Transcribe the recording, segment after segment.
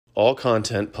All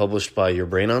content published by Your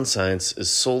Brain on Science is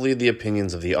solely the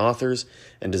opinions of the authors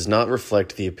and does not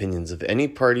reflect the opinions of any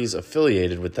parties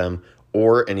affiliated with them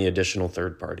or any additional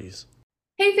third parties.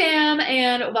 Hey fam,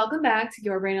 and welcome back to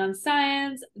Your Brain on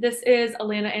Science. This is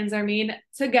Alana and Zarmeen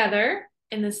together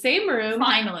in the same room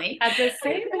Finally. at the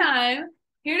same time,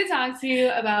 here to talk to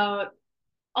you about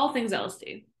all things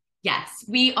LSD. Yes,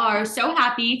 we are so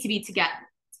happy to be together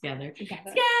again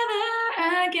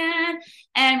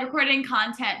and recording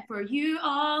content for you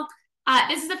all.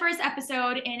 This is the first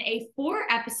episode in a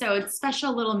 4-episode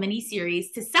special little mini series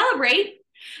to celebrate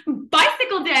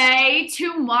Bicycle Day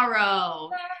tomorrow.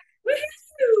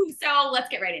 Woo-hoo! So let's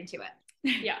get right into it.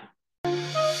 Yeah.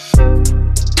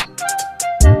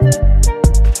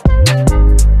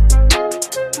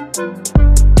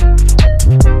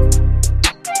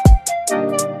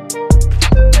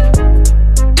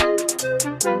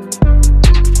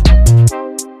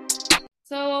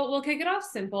 So we'll kick it off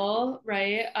simple,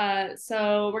 right?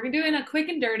 So we're doing a quick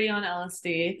and dirty on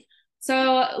LSD. So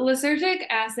lysergic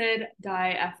acid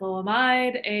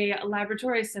diethylamide, a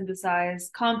laboratory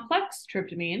synthesized complex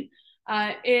tryptamine.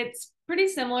 It's pretty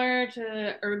similar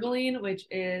to ergoline, which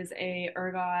is a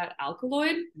ergot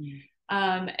alkaloid.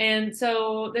 And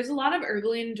so there's a lot of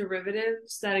ergoline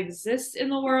derivatives that exist in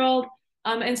the world.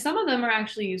 And some of them are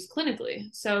actually used clinically.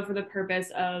 So for the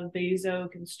purpose of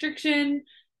vasoconstriction,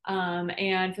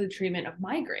 and for the treatment of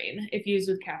migraine, if used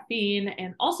with caffeine,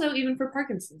 and also even for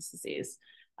Parkinson's disease.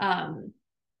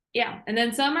 Yeah, and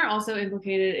then some are also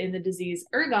implicated in the disease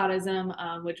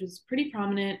ergotism, which was pretty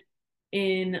prominent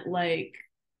in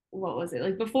what was it?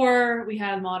 Like before we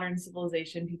had modern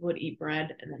civilization, people would eat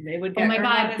bread and then they would get. Oh my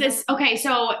God. Okay.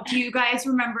 So do you guys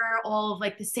remember all of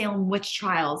like the Salem witch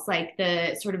trials, like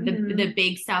the sort of the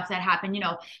big stuff that happened? You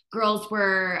know, girls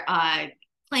were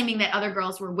claiming that other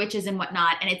girls were witches and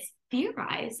whatnot. And it's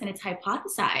theorized and it's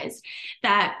hypothesized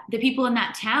that the people in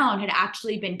that town had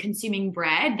actually been consuming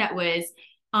bread that was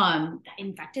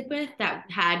infected with, that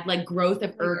had like growth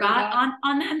of ergot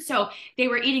on them. So they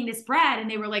were eating this bread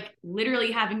and they were like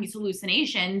literally having these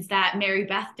hallucinations that Mary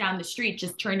Beth down the street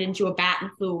just turned into a bat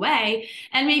and flew away.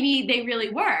 And maybe they really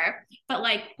were, but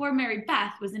like poor Mary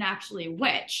Beth wasn't actually a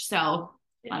witch. So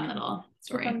fun little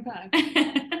story. Fun fact.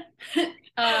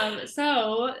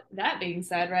 So that being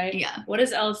said, right? Yeah. What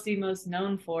is LSD most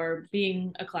known for?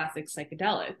 Being a classic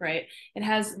psychedelic, right? It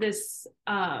has this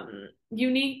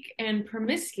unique and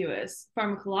promiscuous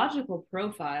pharmacological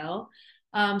profile.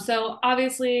 So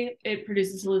obviously it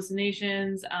produces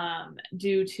hallucinations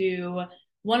due to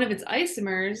one of its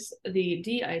isomers, the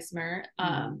D isomer,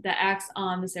 that acts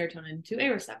on the serotonin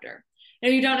 2A receptor.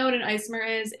 And if you don't know what an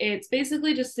isomer is, it's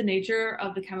basically just the nature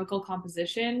of the chemical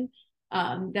composition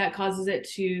that causes it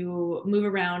to move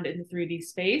around in the 3D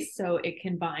space, so it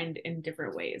can bind in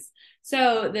different ways.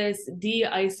 So this D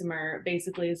isomer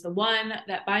basically is the one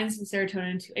that binds the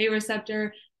serotonin to a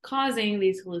receptor, causing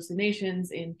these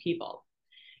hallucinations in people.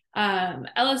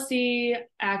 LSD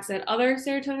acts at other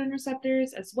serotonin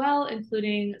receptors as well,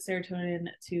 including serotonin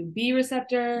 2B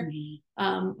receptor,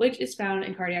 which is found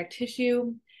in cardiac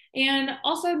tissue, and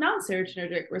also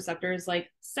non-serotonergic receptors like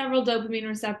several dopamine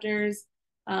receptors,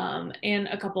 and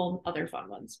a couple other fun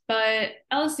ones. But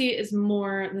LSD is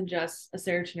more than just a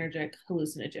serotonergic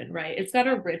hallucinogen, right? It's got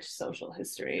a rich social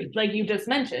history, like you just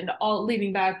mentioned, all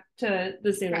leading back to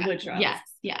the Salem witch trials. Yes,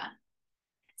 yeah.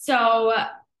 So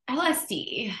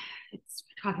LSD, it's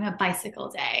talking about Bicycle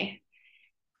Day.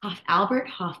 Albert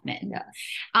Hofmann. Yes.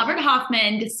 Albert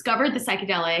Hofmann discovered the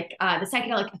psychedelic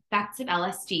effects of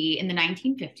LSD in the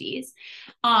 1950s.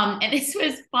 And this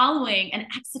was following an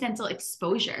accidental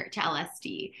exposure to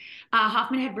LSD.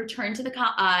 Hofmann had returned to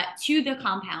the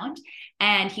compound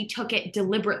and he took it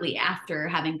deliberately after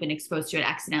having been exposed to it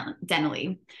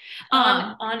accidentally.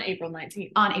 On April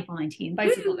 19th. On April 19th.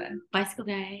 Bicycle Day. Bicycle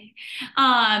Day.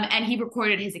 And he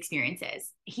recorded his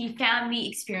experiences. He found the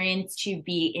experience to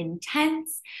be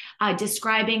intense,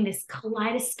 describing this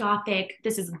kaleidoscopic,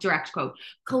 this is a direct quote,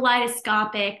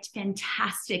 kaleidoscopic,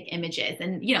 fantastic images.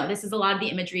 And, you know, this is a lot of the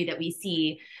imagery that we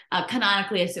see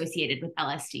canonically associated with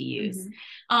LSD use.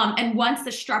 And once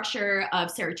the structure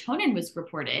of serotonin was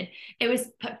reported, it was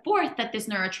put forth that this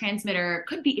neurotransmitter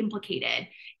could be implicated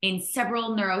in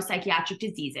several neuropsychiatric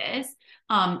diseases,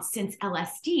 since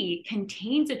LSD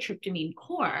contains a tryptamine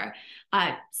core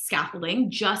scaffolding,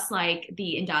 just like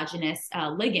the endogenous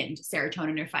ligand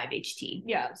serotonin or 5-HT.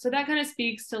 Yeah, so that kind of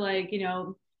speaks to, like, you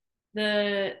know,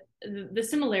 the the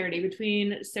similarity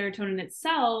between serotonin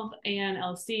itself and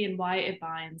LSD and why it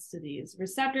binds to these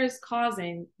receptors,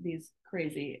 causing these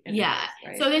crazy images, yeah.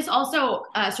 right? So this also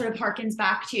sort of harkens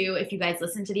back to, if you guys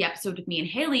listen to the episode with me and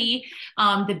Haley,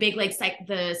 the big like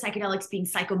the psychedelics being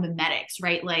psychomimetics,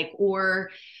 right? Like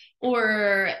or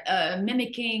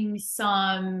mimicking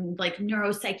some like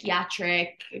neuropsychiatric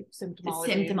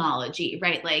symptomology,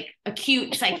 right? Like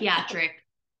acute psychiatric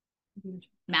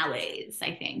malaise,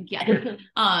 I think. Yeah.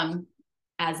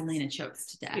 As Elena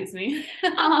chokes to death. Excuse me.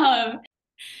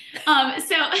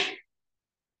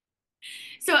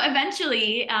 So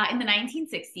eventually, in the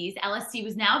 1960s, LSD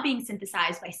was now being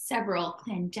synthesized by several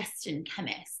clandestine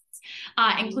chemists,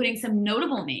 including some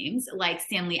notable names like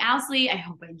Stanley Owsley, I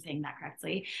hope I'm saying that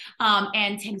correctly,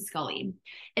 and Tim Scully.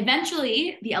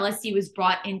 Eventually, the LSD was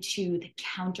brought into the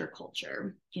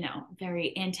counterculture, you know,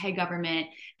 very anti-government.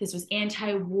 This was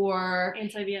anti-war,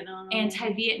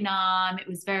 anti-Vietnam. It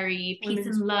was very peace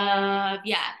and love.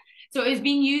 Yeah. So it was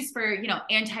being used for, you know,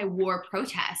 anti-war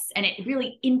protests, and it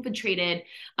really infiltrated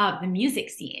the music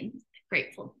scene.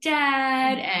 Grateful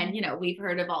Dead, and you know, we've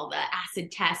heard of all the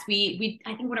acid tests. I think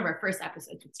one of our first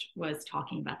episodes was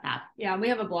talking about that. Yeah, we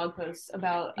have a blog post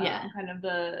about kind of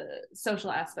the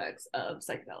social aspects of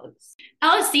psychedelics.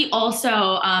 LSD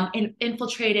also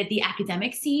infiltrated the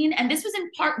academic scene, and this was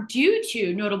in part due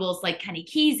to notables like Kenny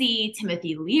Kesey,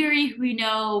 Timothy Leary, who we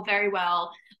know very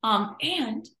well,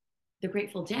 and the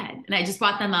Grateful Dead. And I just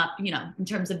brought them up, you know, in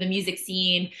terms of the music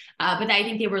scene. But I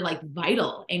think they were like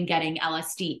vital in getting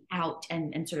LSD out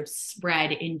and sort of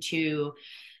spread into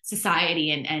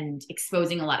society and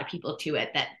exposing a lot of people to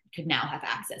it that could now have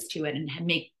access to it and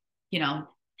make, you know,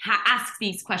 ask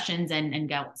these questions and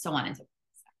go so on and so forth.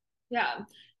 Yeah.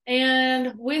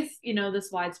 And with, you know, this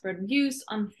widespread use,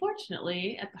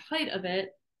 unfortunately, at the height of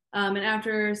it, and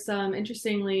after some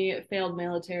interestingly failed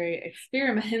military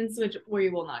experiments, which we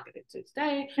will not get into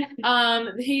today,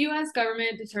 the U.S.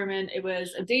 government determined it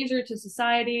was a danger to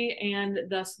society, and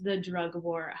thus the drug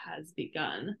war has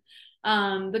begun.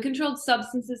 The Controlled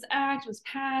Substances Act was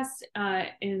passed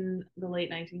in the early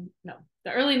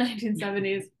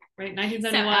 1970s, right?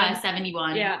 1971.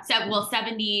 71. Yeah.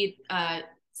 70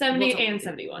 and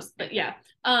 71, but yeah.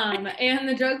 And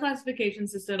the drug classification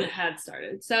system had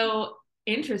started. So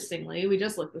interestingly, we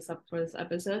just looked this up for this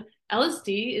episode.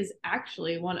 LSD is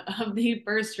actually one of the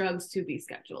first drugs to be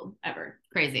scheduled ever.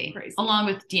 Crazy. Along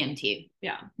with DMT.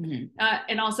 Yeah.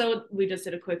 And also, we just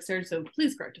did a quick search, so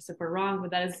please correct us if we're wrong,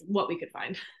 but that is what we could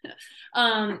find.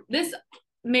 This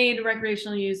made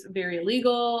recreational use very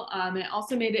illegal. It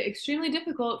also made it extremely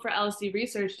difficult for LSD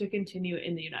research to continue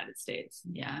in the United States.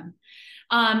 Yeah.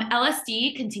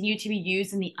 LSD continued to be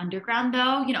used in the underground,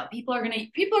 though. You know, people are gonna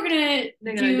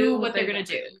do what they're gonna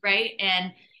do, right?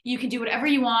 And you can do whatever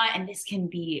you want, and this can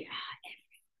be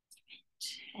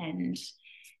and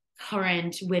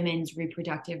current women's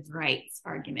reproductive rights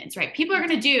arguments, right? People are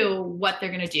gonna do what they're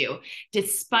gonna do,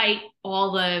 despite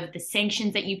all of the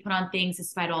sanctions that you put on things,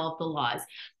 despite all of the laws.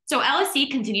 So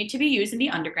LSD continued to be used in the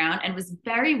underground and was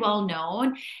very well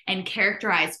known and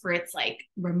characterized for its like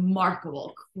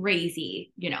remarkable,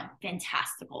 crazy, you know,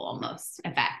 fantastical almost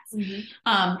effects.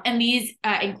 And these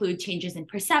include changes in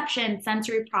perception,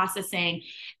 sensory processing,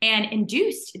 and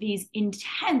induced these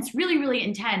intense, really, really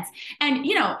intense, and,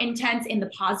 you know, intense in the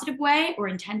positive way or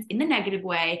intense in the negative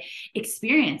way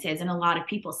experiences in a lot of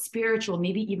people, spiritual,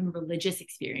 maybe even religious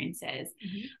experiences.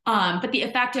 But the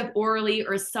effect of orally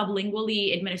or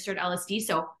sublingually administered LSD,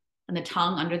 so on the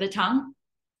tongue, under the tongue,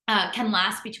 can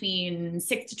last between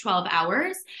 6 to 12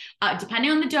 hours,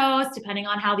 depending on the dose, depending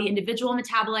on how the individual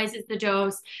metabolizes the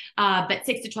dose, but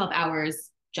 6 to 12 hours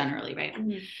generally, right?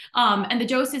 And the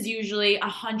dose is usually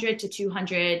 100 to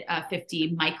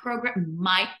 250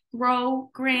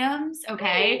 micrograms,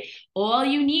 okay? All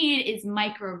you need is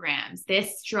micrograms.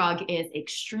 This drug is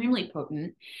extremely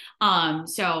potent,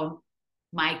 so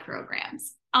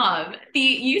micrograms. The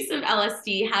use of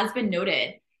LSD has been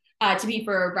noted to be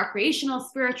for recreational,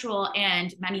 spiritual,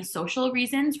 and many social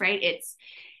reasons, right? It's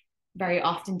very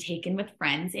often taken with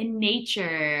friends in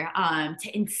nature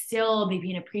to instill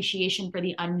maybe an appreciation for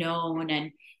the unknown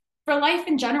and for life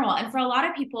in general. And for a lot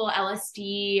of people,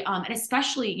 LSD, and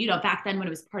especially, you know, back then when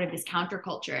it was part of this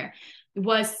counterculture,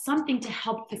 was something to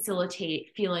help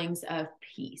facilitate feelings of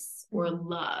peace or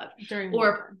love during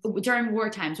war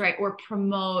times, right? Or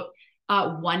promote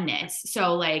oneness.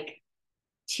 So like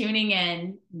tuning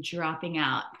in, dropping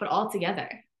out, but all together.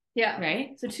 Yeah.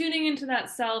 Right. So tuning into that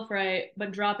self, right?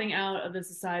 But dropping out of the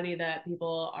society that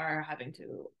people are having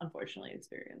to unfortunately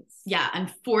experience. Yeah.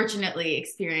 Unfortunately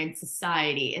experience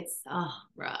society. It's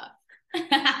rough. But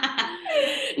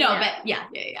yeah.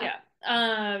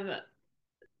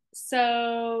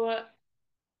 So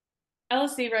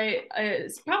LSD, right,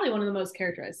 is probably one of the most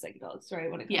characterized psychedelics,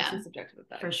 right, when it comes to subjective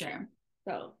effects. For sure.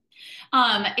 So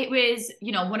it was,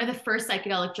 one of the first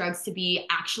psychedelic drugs to be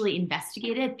actually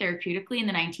investigated therapeutically in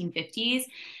the 1950s.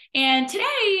 And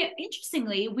today,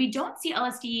 interestingly, we don't see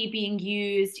LSD being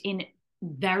used in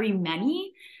very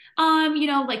many,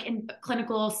 like in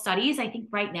clinical studies. I think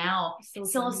right now,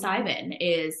 psilocybin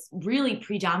is really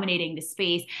predominating the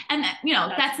space. And,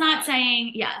 that's not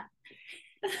saying,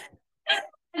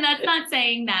 and that's not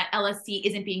saying that LSD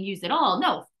isn't being used at all.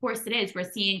 No, of course it is. We're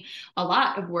seeing a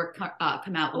lot of work come out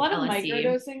with LSD. A lot of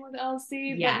microdosing with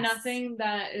LSD, yes, but nothing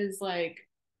that is like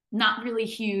not really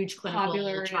huge clinical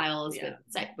popular trials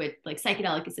with like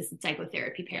psychedelic assisted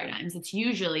psychotherapy paradigms. It's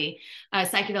usually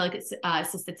psychedelic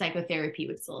assisted psychotherapy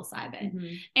with psilocybin.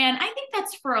 Mm-hmm. And I think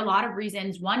that's for a lot of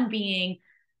reasons. One being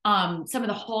some of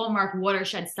the hallmark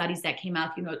watershed studies that came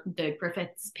out, the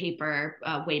Griffiths paper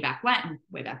way back when,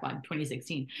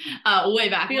 2016, way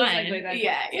back Feels when. Like way back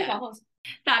yeah.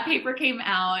 That paper came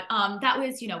out. That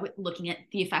was, looking at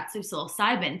the effects of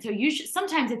psilocybin. So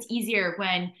sometimes it's easier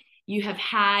when you have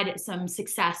had some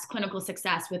clinical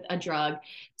success with a drug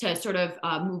to sort of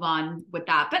move on with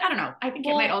that. But I don't know. I think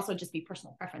it might also just be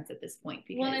personal preference at this point.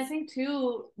 Because, and I think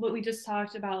too, what we just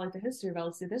talked about, like the history of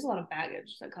LSD, there's a lot of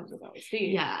baggage that comes with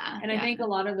LSD. Yeah. And I think a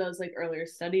lot of those like earlier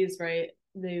studies, right,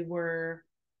 they were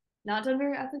not done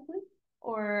very ethically,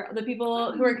 or the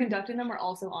people who were conducting them were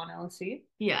also on LSD.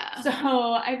 Yeah. So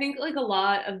I think like a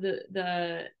lot of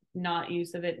the not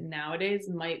use of it nowadays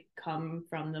might come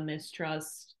from the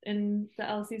mistrust in the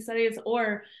LSD studies,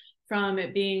 or from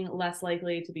it being less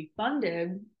likely to be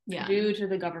funded due to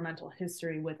the governmental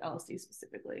history with LSD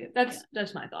specifically.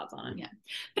 That's my thoughts on it. Yeah,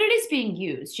 but it is being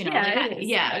used, it's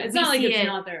not like it's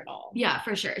not there at all. Yeah,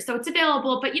 for sure. So it's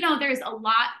available, but there's a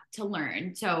lot to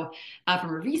learn. So from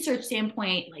a research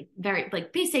standpoint, like very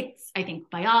like basics, I think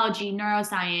biology,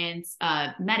 neuroscience,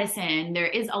 medicine, there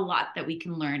is a lot that we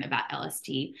can learn about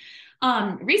LSD.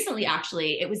 Recently,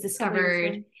 actually, it was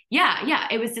discovered. Yeah,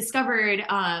 it was discovered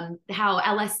how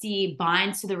LSD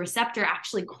binds to the receptor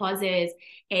actually causes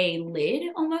a lid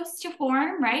almost to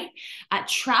form, right?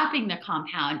 Trapping the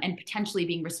compound and potentially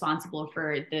being responsible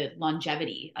for the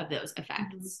longevity of those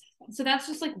effects. Mm-hmm. So that's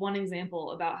just like one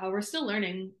example about how we're still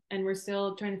learning and we're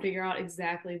still trying to figure out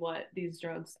exactly what these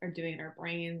drugs are doing in our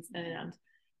brains and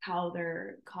how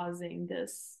they're causing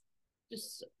this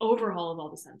just overhaul of all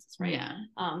the senses, right?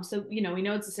 Yeah. So, we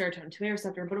know it's a serotonin 2A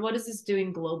receptor, but what is this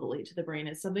doing globally to the brain?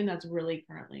 It's something that's really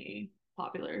currently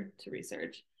popular to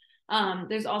research.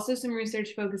 There's also some research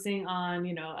focusing on,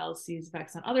 LSD's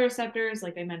effects on other receptors.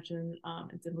 Like I mentioned,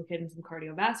 it's implicated in some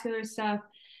cardiovascular stuff.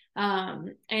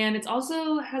 And it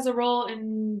also has a role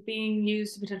in being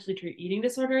used to potentially treat eating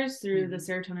disorders through the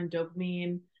serotonin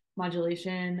dopamine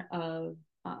modulation of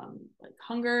like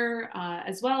hunger,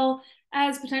 as well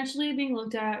as potentially being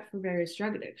looked at for various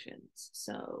drug addictions.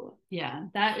 So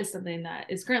that is something that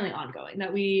is currently ongoing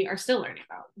that we are still learning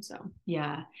about.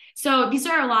 So these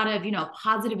are a lot of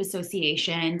positive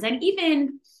associations, and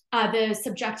even the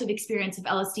subjective experience of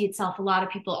LSD itself. A lot of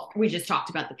people, we just talked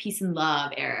about the peace and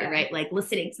love era, right? Like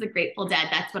listening to the Grateful Dead.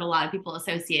 That's what a lot of people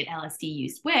associate LSD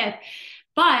use with.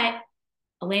 But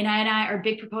Elena and I are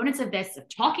big proponents of this, of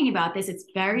talking about this. It's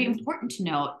very important to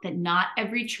note that not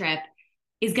every trip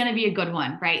is going to be a good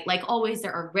one, right? Like always,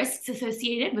 there are risks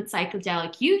associated with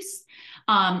psychedelic use,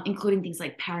 including things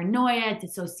like paranoia,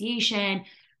 dissociation,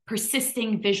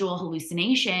 persisting visual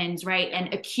hallucinations, right?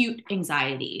 And acute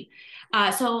anxiety.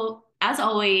 So as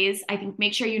always, I think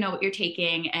make sure you know what you're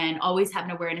taking and always have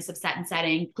an awareness of set and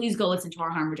setting. Please go listen to our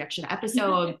harm reduction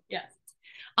episode.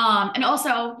 And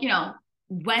also,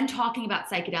 when talking about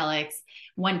psychedelics,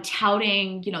 when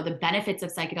touting, the benefits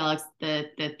of psychedelics,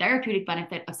 the therapeutic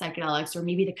benefit of psychedelics, or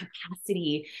maybe the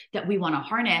capacity that we want to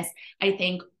harness, I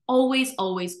think always,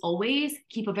 always, always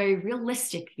keep a very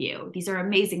realistic view. These are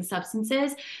amazing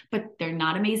substances, but they're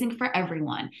not amazing for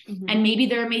everyone. Mm-hmm. And maybe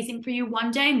they're amazing for you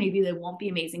one day, maybe they won't be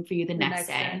amazing for you the next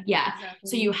day. Yeah. Exactly.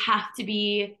 So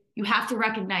you have to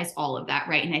recognize all of that,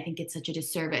 right? And I think it's such a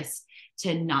disservice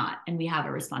to not, and we have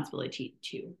a responsibility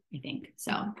to, I think.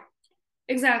 So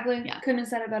exactly. Yeah. Couldn't have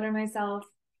said it better myself.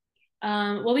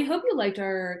 Well, we hope you liked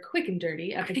our quick and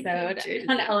dirty episode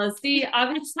on LSD.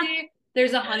 Obviously,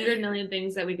 there's 100 million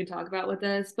things that we could talk about with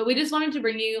this, but we just wanted to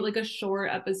bring you like a short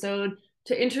episode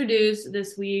to introduce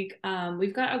this week.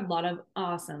 We've got a lot of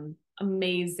awesome,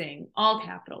 amazing, all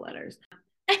capital letters,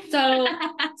 So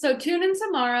tune in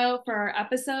tomorrow for our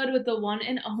episode with the one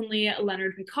and only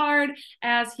Leonard Picard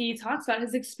as he talks about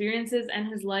his experiences and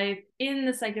his life in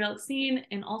the psychedelic scene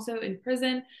and also in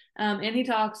prison. And he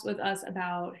talks with us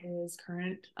about his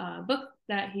current book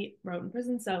that he wrote in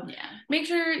prison. So make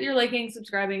sure you're liking,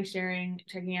 subscribing, sharing,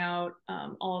 checking out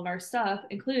all of our stuff,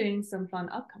 including some fun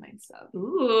upcoming stuff.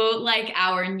 Ooh, like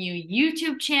our new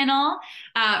YouTube channel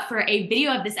for a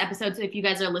video of this episode. So if you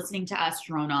guys are listening to us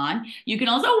drone on, you can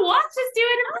also watch us do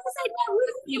it in person.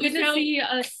 You get to see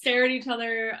us stare at each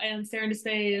other and stare into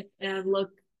space and look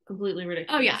completely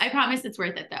ridiculous. Oh yeah, I promise it's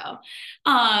worth it though.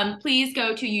 Please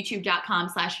go to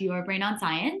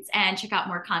youtube.com/yourbrainonscience and check out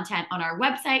more content on our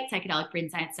website,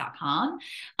 psychedelicbrainscience.com,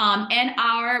 and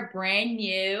our brand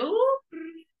new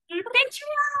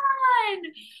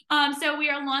Patreon. So we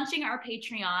are launching our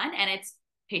Patreon, and it's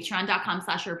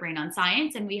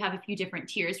patreon.com/yourbrainonscience, and we have a few different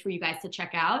tiers for you guys to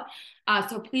check out.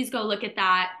 So please go look at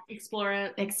that, explore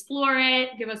it,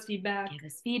 give us feedback,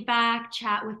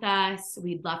 chat with us.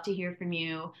 We'd love to hear from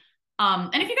you.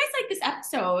 And if you guys like this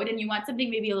episode and you want something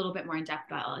maybe a little bit more in depth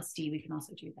about LSD, we can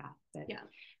also do that. But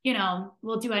you know,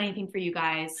 we'll do anything for you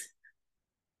guys.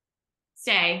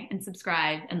 Stay and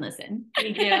subscribe and listen.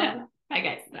 Thank you. Bye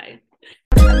guys. Bye.